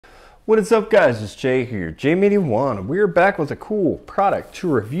What is up, guys? It's Jay here, Jaymediaone. We're back with a cool product to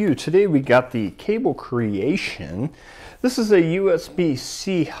review. Today we got the Cable Creation. This is a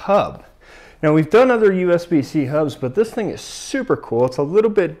USB-C hub. Now we've done other USB-C hubs, but this thing is super cool. It's a little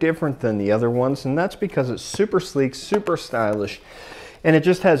bit different than the other ones, and that's because it's super sleek, super stylish, and it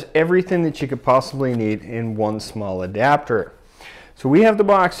just has everything that you could possibly need in one small adapter. So we have the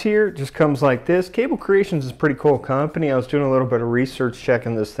box here. It just comes like this. Cable Creations is a pretty cool company. I was doing a little bit of research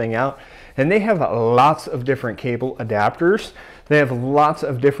checking this thing out, and they have lots of different cable adapters. They have lots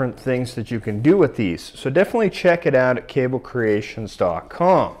of different things that you can do with these. So definitely check it out at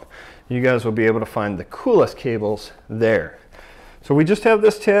cablecreations.com. You guys will be able to find the coolest cables there. So we just have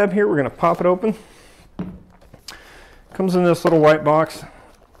this tab here. We're going to pop it open. Comes in this little white box.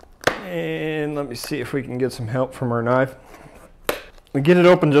 And let me see if we can get some help from our knife. We get it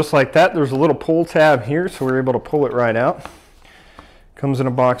open just like that. There's a little pull tab here, so we're able to pull it right out. Comes in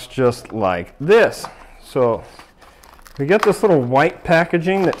a box just like this. So we got this little white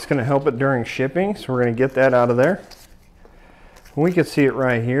packaging that's going to help it during shipping, so we're going to get that out of there. We can see it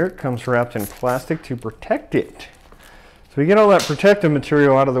right here. It comes wrapped in plastic to protect it. So we get all that protective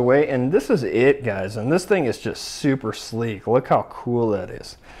material out of the way, and this is it, guys. And this thing is just super sleek. Look how cool that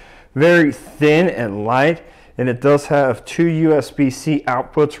is. Very thin and light. And it does have two USB-C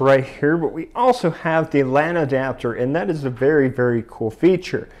outputs right here, but we also have the LAN adapter, and that is a very, very cool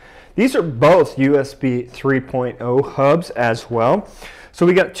feature. These are both USB 3.0 hubs as well. So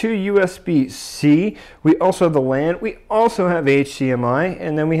we got two USB-C, we also have the LAN, we also have HDMI,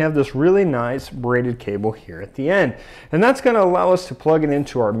 and then we have this really nice braided cable here at the end. And that's going to allow us to plug it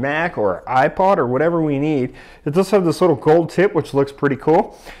into our Mac or our iPod or whatever we need. It does have this little gold tip, which looks pretty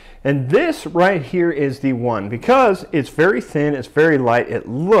cool. And this right here is the one, because it's very thin, it's very light, it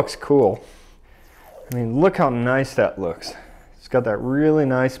looks cool. I mean, look how nice that looks. It's got that really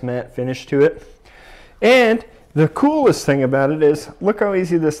nice matte finish to it. And the coolest thing about it is, look how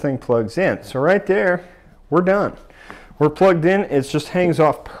easy this thing plugs in. So right there, we're done. We're plugged in, it just hangs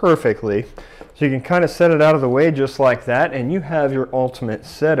off perfectly. So you can kind of set it out of the way just like that, and you have your ultimate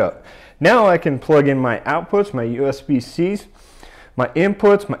setup. Now I can plug in my outputs, my USB-Cs, my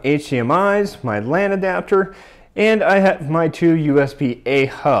inputs, my HDMIs, my LAN adapter, and I have my two USB-A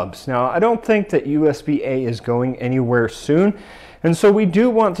hubs. Now, I don't think that USB-A is going anywhere soon, and so we do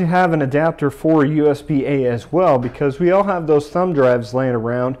want to have an adapter for USB-A as well, because we all have those thumb drives laying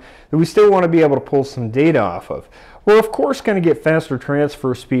around that we still want to be able to pull some data off of. We're of course going to get faster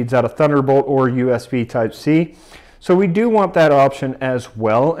transfer speeds out of Thunderbolt or USB Type-C, so we do want that option as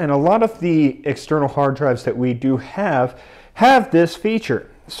well, and a lot of the external hard drives that we do have this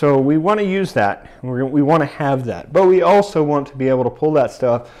feature. So we want to use that. We want to have that. But we also want to be able to pull that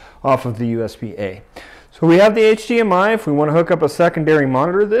stuff off of the USB-A. So we have the HDMI if we want to hook up a secondary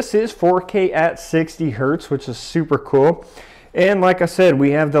monitor. This is 4K at 60 Hertz, which is super cool. And like I said,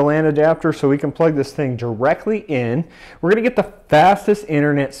 we have the LAN adapter, so we can plug this thing directly in. We're going to get the fastest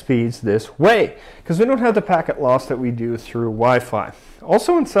internet speeds this way, because we don't have the packet loss that we do through Wi-Fi.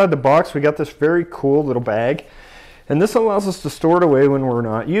 Also inside the box, we got this very cool little bag. And this allows us to store it away when we're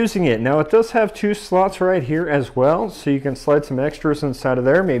not using it. Now it does have two slots right here as well, so you can slide some extras inside of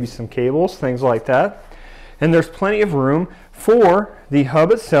there, maybe some cables, things like that. And there's plenty of room for the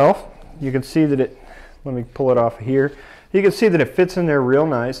hub itself. You can see that it, let me pull it off here. You can see that it fits in there real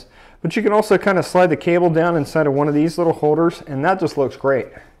nice. But you can also kind of slide the cable down inside of one of these little holders, and that just looks great.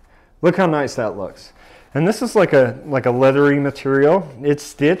 Look how nice that looks. And this is like a leathery material. It's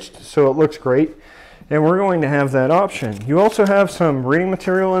stitched, so it looks great. And we're going to have that option. You also have some reading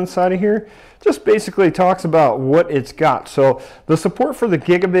material inside of here. Just basically talks about what it's got. So the support for the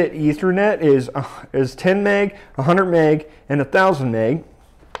gigabit Ethernet is 10 meg, 100 meg, and 1000 meg.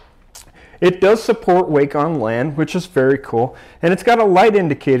 It does support Wake on LAN, which is very cool. And it's got a light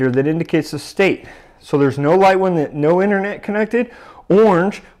indicator that indicates the state. So there's no light when no internet connected,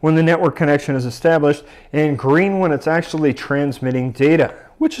 orange when the network connection is established, and green when it's actually transmitting data,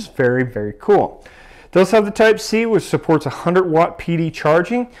 which is very, very cool. It does have the Type-C, which supports 100 watt PD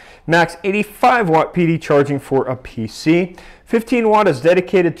charging, max 85 watt PD charging for a PC. 15 watt is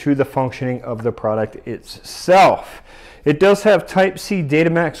dedicated to the functioning of the product itself. It does have Type-C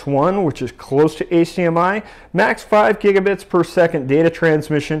Datamax 1, which is close to HDMI, max 5 gigabits per second data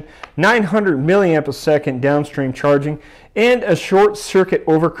transmission, 900 milliamp a second downstream charging, and a short circuit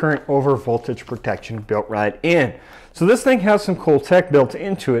overcurrent over voltage protection built right in. So this thing has some cool tech built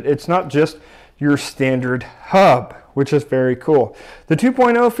into it. It's not just your standard hub, which is very cool. The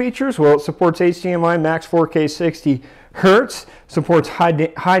 2.0 features, well, it supports HDMI max 4K 60 Hertz, supports high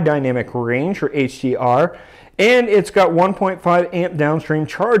dynamic range or HDR, And it's got 1.5 amp downstream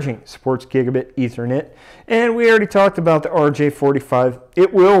charging, supports gigabit Ethernet, and we already talked about the RJ45.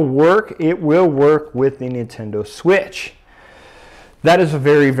 It will work with the Nintendo Switch. That is a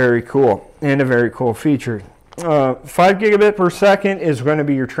very, very cool and a very cool feature. 5 gigabit per second is going to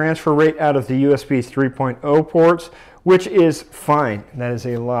be your transfer rate out of the USB 3.0 ports, which is fine. That is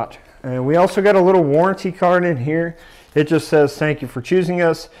a lot. And we also got a little warranty card in here. It just says, thank you for choosing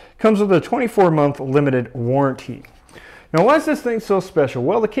us. Comes with a 24-month limited warranty. Now, why is this thing so special?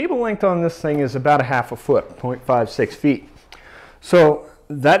 Well, the cable length on this thing is about a half a foot, 0.56 feet. So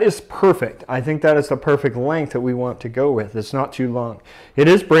that is perfect. I think that is the perfect length that we want to go with. It's not too long. It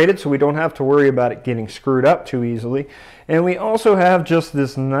is braided, so we don't have to worry about it getting screwed up too easily. And we also have just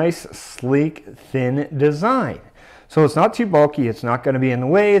this nice, sleek, thin design. So it's not too bulky. It's not going to be in the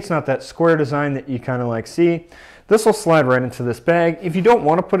way. It's not that square design that you kind of like see. This will slide right into this bag. If you don't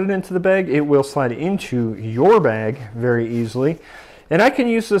want to put it into the bag, it will slide into your bag very easily. And I can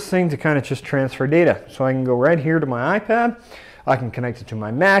use this thing to kind of just transfer data. So I can go right here to my iPad. I can connect it to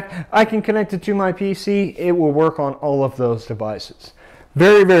my Mac. I can connect it to my PC. It will work on all of those devices.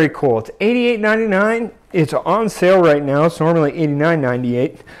 Very, very cool. It's $88.99. It's on sale right now. It's normally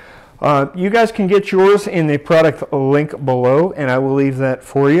 $89.98. You guys can get yours in the product link below, and I will leave that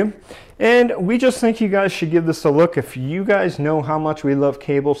for you. And we just think you guys should give this a look. If you guys know how much we love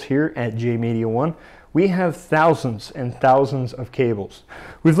cables here at Jaymediaone, we have thousands and thousands of cables.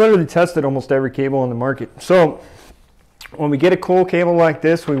 We've literally tested almost every cable on the market. So when we get a cool cable like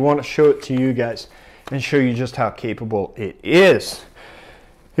this, we want to show it to you guys and show you just how capable it is.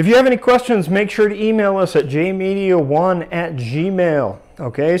 If you have any questions, make sure to email us at jaymediaone@gmail.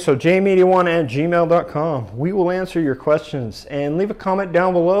 Okay, so jaymediaone@gmail.com. We will answer your questions, and leave a comment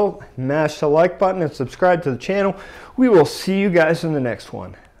down below. Mash the like button and subscribe to the channel. We will see you guys in the next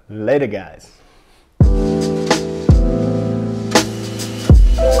one. Later, guys.